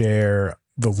can share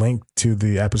the link to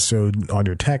the episode on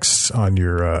your texts, on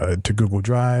your to Google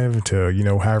Drive, to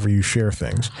however you share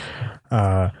things.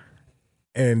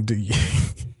 And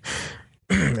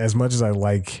as much as I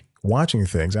like watching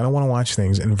things, I don't want to watch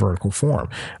things in vertical form.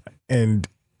 And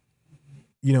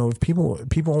if people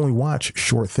only watch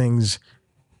short things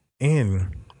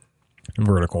in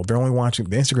vertical, they're only watching,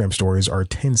 the Instagram stories are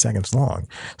 10 seconds long.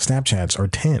 Snapchats are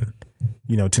 10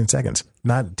 seconds,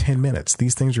 not 10 minutes.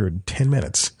 These things are 10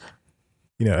 minutes.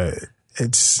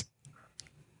 It's,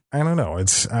 I don't know. And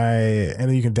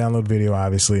then you can download video,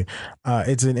 obviously.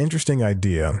 It's an interesting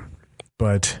idea,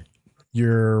 but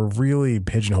you're really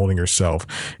pigeonholing yourself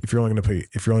if you're only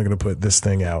going to put this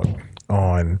thing out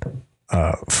on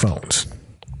phones.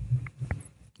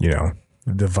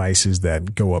 devices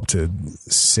that go up to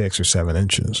 6 or 7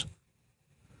 inches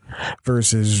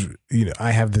versus,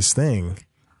 I have this thing,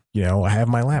 I have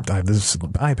my laptop, I have this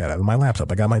iPad, I have my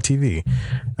laptop, I got my TV,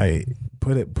 I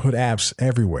put apps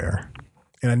everywhere.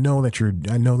 And I know that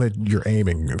you're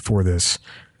aiming for this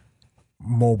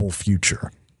mobile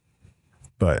future,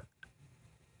 but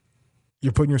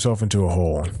you're putting yourself into a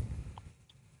hole.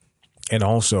 And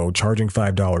also charging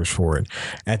 $5 for it.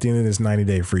 At the end of this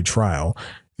 90-day free trial,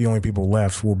 the only people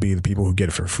left will be the people who get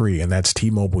it for free, and that's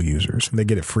T-Mobile users. And they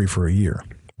get it free for a year.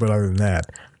 But other than that,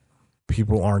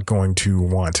 people aren't going to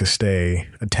want to stay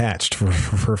attached for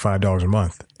 $5 a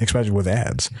month, especially with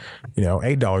ads.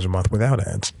 $8 a month without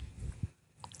ads.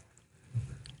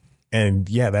 And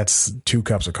yeah, that's 2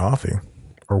 cups of coffee.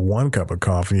 Or 1 cup of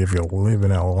coffee if you live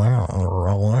in LA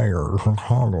or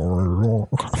Chicago.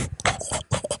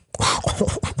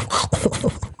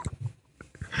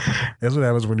 That's what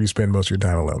happens when you spend most of your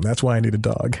time alone. That's why I need a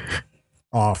dog.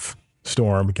 Off,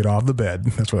 Storm, get off the bed.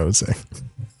 That's what I would say.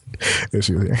 There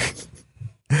she is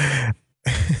here.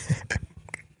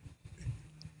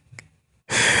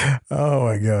 Oh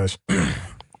my gosh.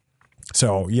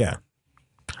 So yeah.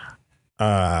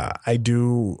 I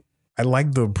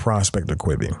like the prospect of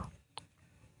Quibi.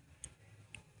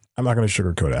 I'm not going to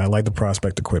sugarcoat it. I like the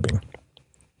prospect of Quibi.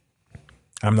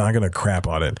 I'm not going to crap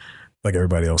on it like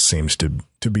everybody else seems to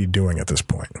be doing at this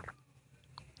point.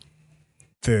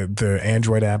 The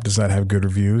Android app does not have good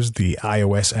reviews. The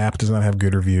iOS app does not have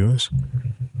good reviews.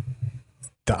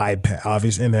 The iPad,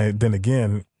 obviously, and then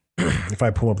again, if I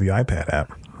pull up the iPad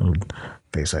app,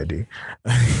 Face ID,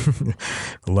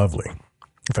 lovely.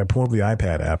 If I pull up the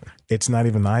iPad app, it's not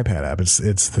even an iPad app. It's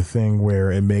the thing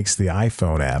where it makes the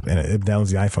iPhone app, and it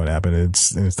downloads the iPhone app, and it's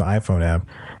the iPhone app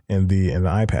in the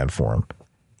iPad form.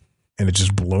 And it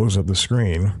just blows up the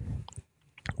screen,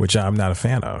 which I'm not a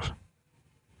fan of.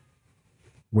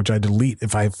 Which I delete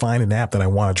if I find an app that I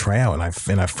want to try out, and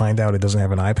I find out it doesn't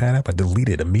have an iPad app, I delete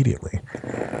it immediately.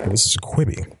 This is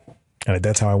Quibi, and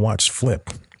that's how I watched Flip.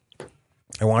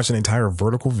 I watched an entire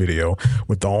vertical video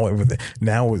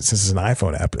now since it's an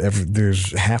iPhone app,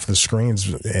 there's half the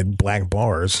screens at black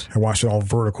bars. I watched it all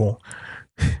vertical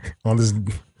on this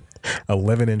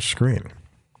 11-inch screen.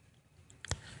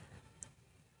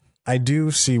 I do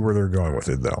see where they're going with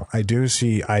it, though. I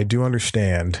do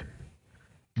understand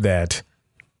that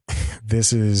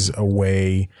this is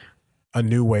a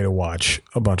new way to watch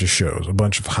a bunch of shows, a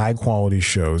bunch of high quality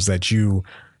shows that you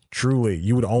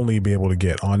would only be able to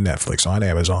get on Netflix, on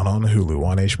Amazon, on Hulu,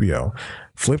 on HBO.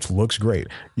 Flipped looks great.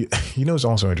 What's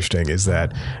also interesting is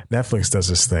that Netflix does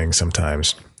this thing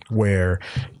sometimes where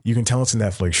you can tell it's a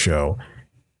Netflix show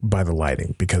by the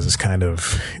lighting because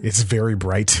it's very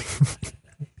bright.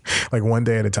 Like One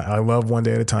Day at a Time. I love One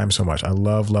Day at a Time so much. I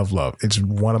love. It's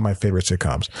one of my favorite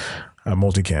sitcoms,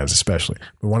 multicams especially.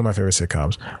 But one of my favorite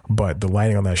sitcoms. But the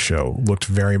lighting on that show looked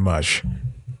very much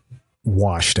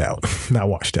washed out, not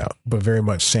washed out, but very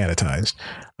much sanitized.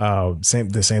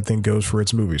 The same thing goes for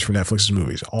its movies, for Netflix's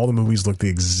movies. All the movies look the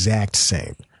exact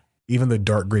same. Even the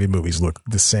dark, gritty movies look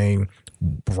the same.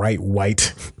 Bright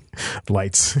white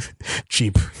lights,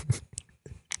 cheap.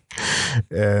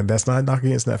 And that's not a knock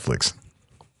against Netflix.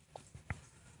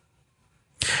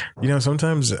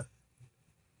 Sometimes,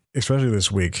 especially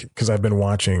this week, because I've been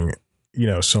watching,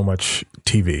 so much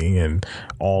TV and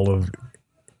all of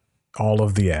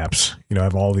the apps, I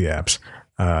have all the apps.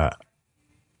 I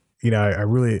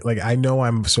really I know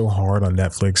I'm so hard on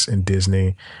Netflix and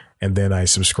Disney, and then I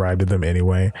subscribe to them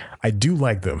anyway. I do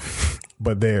like them,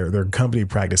 but their company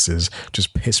practices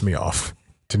just piss me off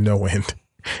to no end.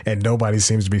 And nobody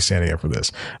seems to be standing up for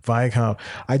this. Viacom,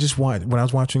 when I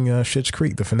was watching Schitt's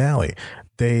Creek, the finale,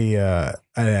 I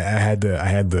had the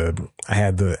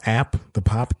app, the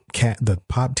Pop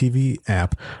TV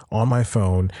app on my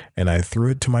phone, and I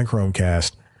threw it to my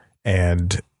Chromecast,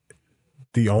 and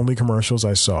the only commercials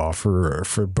I saw for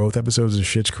both episodes of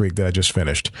Schitt's Creek that I just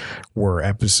finished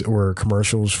were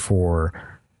commercials for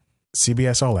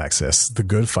CBS All Access, The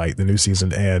Good Fight, the new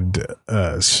season, and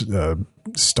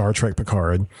Star Trek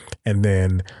Picard, and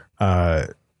then a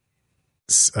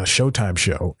Showtime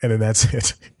show, and then that's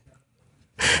it.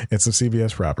 And some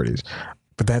CBS properties,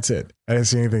 but that's it. I didn't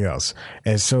see anything else.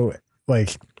 And so,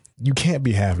 you can't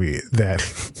be happy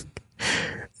that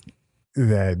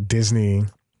Disney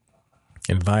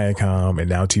and Viacom and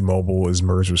now T-Mobile is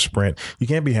merged with Sprint. You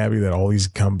can't be happy that all these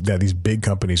these big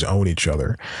companies own each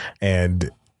other,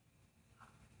 and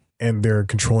they're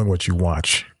controlling what you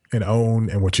watch and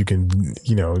own and what you can,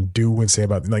 do and say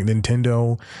about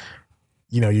Nintendo.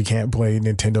 you can't play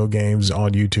Nintendo games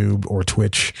on YouTube or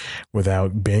Twitch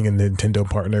without being a Nintendo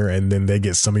partner, and then they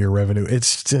get some of your revenue.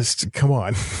 It's just, come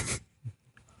on.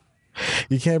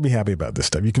 You can't be happy about this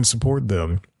stuff. You can support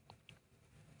them.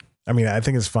 I mean, I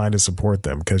think it's fine to support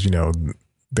them because,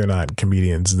 they're not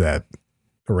comedians that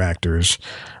or actors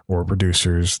or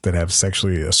producers that have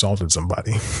sexually assaulted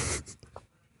somebody.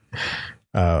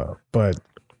 But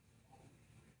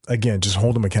again, just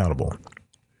hold them accountable.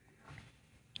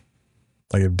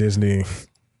 Like if Disney,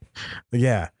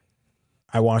 yeah,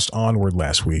 I watched Onward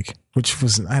last week, I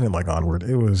didn't like Onward.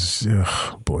 It was,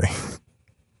 oh boy.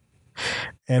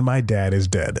 And my dad is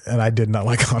dead, and I did not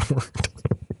like Onward.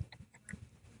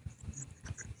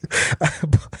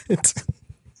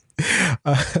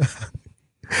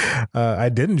 But I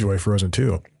did enjoy Frozen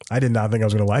 2. I did not think I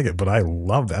was going to like it, but I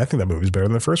loved it. I think that movie's better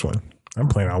than the first one. I'm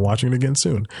planning on watching it again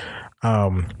soon.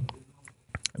 But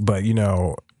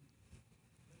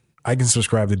I can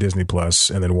subscribe to Disney Plus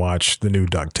and then watch the new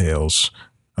DuckTales,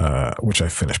 which I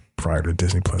finished prior to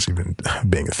Disney Plus even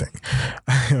being a thing.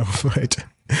 But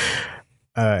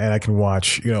and I can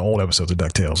watch old episodes of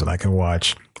DuckTales, and I can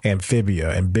watch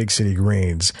Amphibia and Big City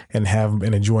Greens and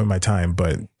enjoy my time.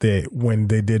 But when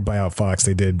they did buy out Fox,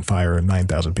 they did fire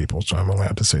 9,000 people, so I'm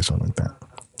allowed to say something like that.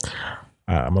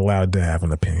 I'm allowed to have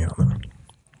an opinion on them.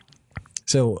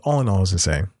 So all in all, as I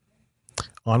say,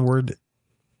 Onward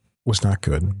was not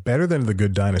good. Better than The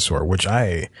Good Dinosaur, which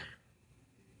I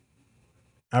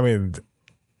mean,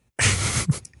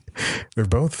 they're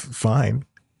both fine,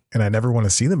 and I never want to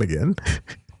see them again.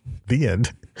 The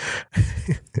end.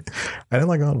 I didn't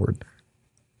like Onward.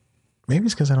 Maybe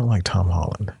it's because I don't like Tom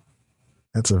Holland.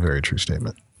 That's a very true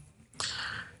statement.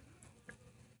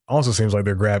 Also seems like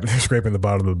they're scraping the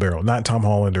bottom of the barrel. Not Tom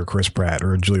Holland or Chris Pratt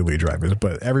or Julia Louis-Dreyfus,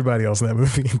 but everybody else in that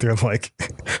movie. They're like,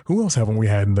 who else haven't we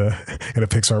had in a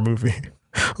Pixar movie?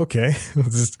 Okay, we'll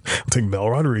take Mel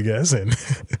Rodriguez and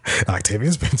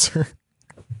Octavia Spencer.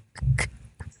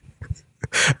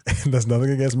 And that's nothing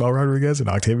against Mel Rodriguez and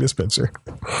Octavia Spencer,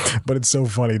 but it's so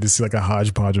funny to see like a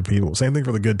hodgepodge of people. Same thing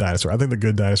for The Good Dinosaur. I think The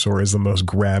Good Dinosaur is the most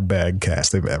grab bag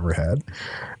cast they've ever had.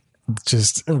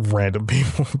 Just random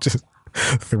people just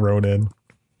thrown in.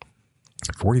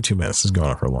 42 minutes is going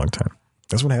on for a long time.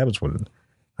 That's what happens when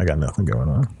I got nothing going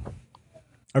on.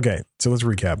 Okay, so let's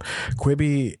recap.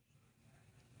 Quibi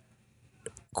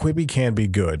can be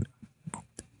good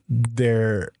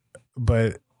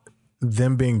but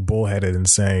them being bullheaded and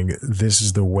saying this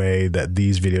is the way that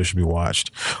these videos should be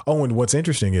watched. Oh, and what's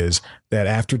interesting is that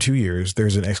after 2 years,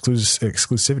 there's an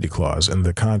exclusivity clause in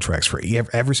the contracts for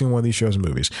every single one of these shows and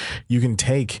movies. You can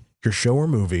take your show or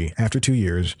movie after 2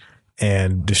 years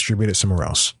and distribute it somewhere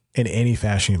else in any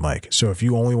fashion you like. So if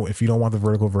you don't want the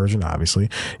vertical version, obviously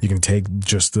you can take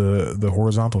just the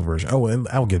horizontal version. Oh, and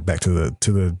I'll get back to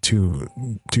the two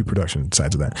production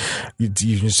sides of that. You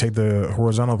can just take the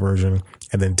horizontal version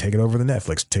and then take it over to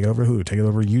Netflix, take it over to Hulu, take it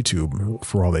over to YouTube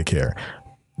for all they care.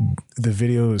 The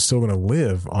video is still going to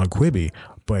live on Quibi,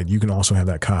 but you can also have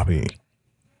that copy,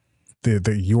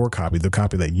 your copy, the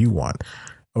copy that you want,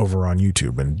 over on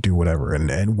YouTube and do whatever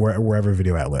and wherever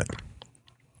video outlet,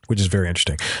 which is very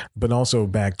interesting. But also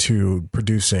back to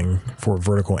producing for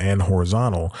vertical and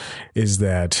horizontal is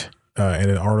that in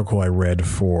an article I read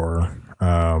for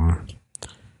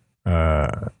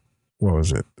what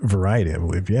was it? Variety, I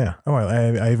believe. Yeah. Oh,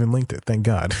 I even linked it. Thank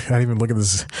God. I didn't even look at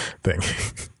this thing.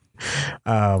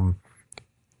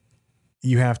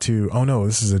 You have to, oh no,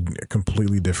 this is a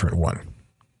completely different one.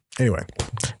 Anyway,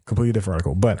 completely different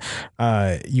article, but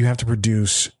you have to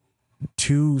produce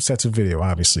 2 sets of video,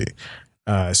 obviously.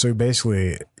 So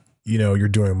basically, you're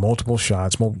doing multiple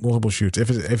shots, multiple shoots. If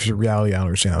it's a reality, I don't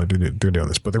understand how they're doing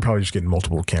this, but they're probably just getting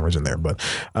multiple cameras in there. But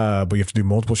you have to do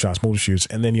multiple shots, multiple shoots,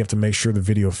 and then you have to make sure the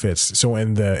video fits. So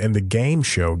in the game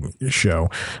show,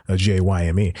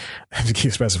 JYME, I have to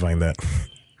keep specifying that.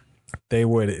 It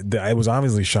was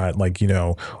obviously shot like,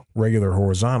 regular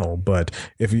horizontal, but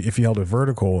if you held it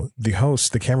vertical,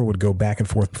 the camera would go back and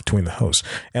forth between the hosts.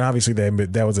 And obviously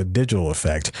that was a digital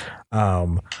effect.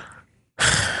 But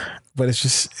it's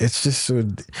just so,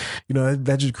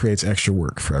 that just creates extra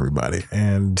work for everybody.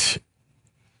 And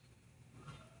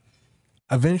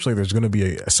eventually there's going to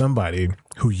be somebody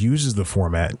who uses the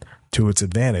format to its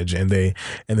advantage, and they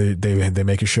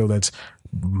make a show that's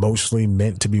mostly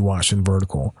meant to be watched in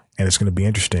vertical, and it's going to be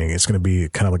interesting. It's going to be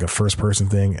kind of like a first person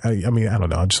thing. I mean, I don't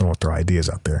know. I just don't want to throw ideas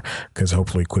out there because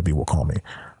hopefully Quibi will call me.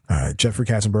 Jeffrey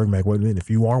Katzenberg, Meg Woodman, if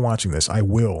you are watching this, I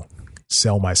will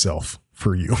sell myself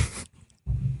for you.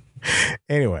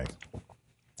 Anyway,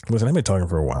 listen, I've been talking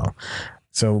for a while,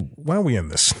 so why don't we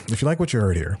end this? If you like what you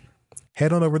heard here,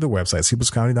 head on over to the website,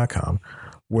 sleeplesscomedy.com.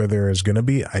 where there is going to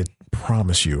be, I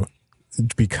promise you,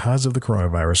 because of the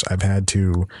coronavirus, I've had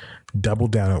to double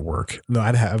down at work. No,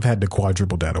 I've had to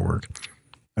quadruple down at work.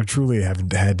 I truly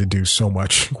have had to do so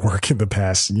much work in the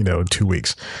past, 2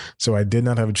 weeks. So I did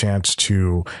not have a chance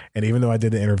to, and even though I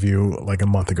did the interview like a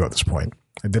month ago at this point,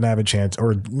 I didn't have a chance,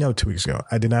 or no, 2 weeks ago,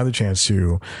 I did not have a chance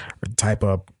to type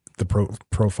up the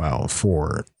profile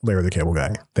for Larry the Cable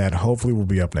Guy. That hopefully will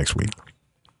be up next week.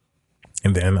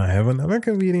 And then I have another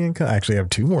comedian. Actually, I have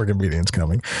 2 more comedians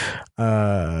coming.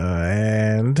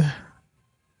 And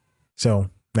so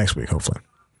next week, hopefully.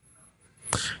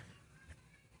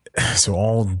 So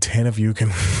all 10 of you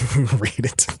can read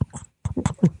it.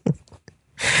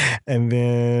 And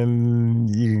then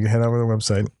you can head over to the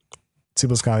website,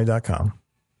 cpluscomedy.com.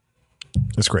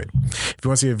 That's great. If you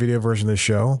want to see a video version of the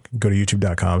show, go to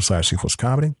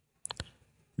youtube.com/cpluscomedy.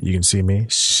 You can see me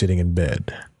sitting in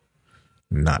bed,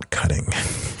 not cutting.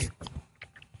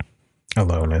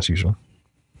 Alone, as usual.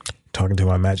 Talking to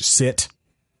my magic. Sit,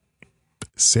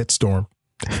 Storm.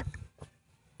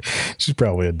 She's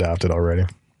probably adopted already.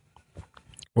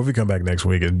 What if we come back next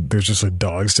week and there's just a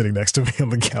dog sitting next to me on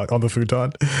the couch, on the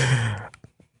futon?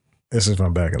 This is my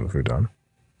back on the futon.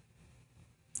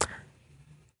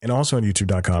 And also on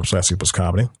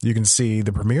youtube.com/cpluscomedy, you can see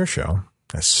the premiere show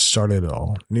that started it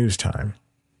all, News Time.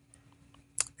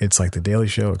 It's like The Daily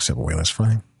Show, except way less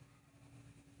funny.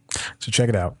 So check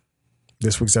it out.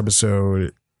 This week's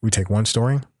episode, we take one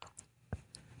story.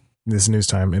 This is News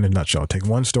Time in a nutshell. Take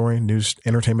one story, news,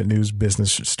 entertainment news,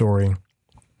 business story,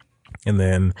 and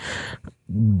then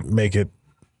make it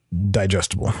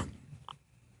digestible.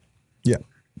 Yeah.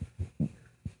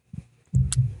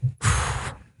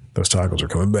 Those tacos are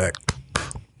coming back.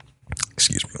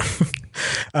 Excuse me.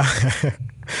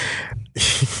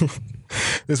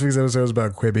 This week's episode is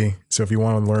about Quibi. So if you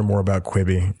want to learn more about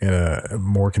Quibi in a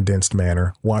more condensed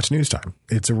manner, watch News Time.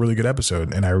 It's a really good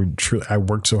episode, and I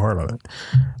worked so hard on it.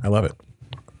 I love it.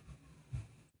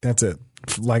 That's it.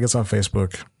 Like us on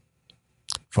Facebook.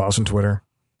 Follow us on Twitter,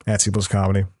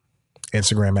 @CPlusComedy.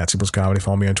 Instagram, @CPlusComedy.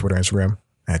 Follow me on Twitter, Instagram,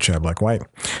 @ChadBlackWhite.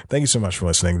 Thank you so much for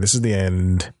listening. This is the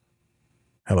end.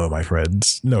 Hello, my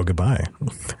friends. No, goodbye.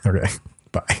 Okay.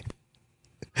 Bye.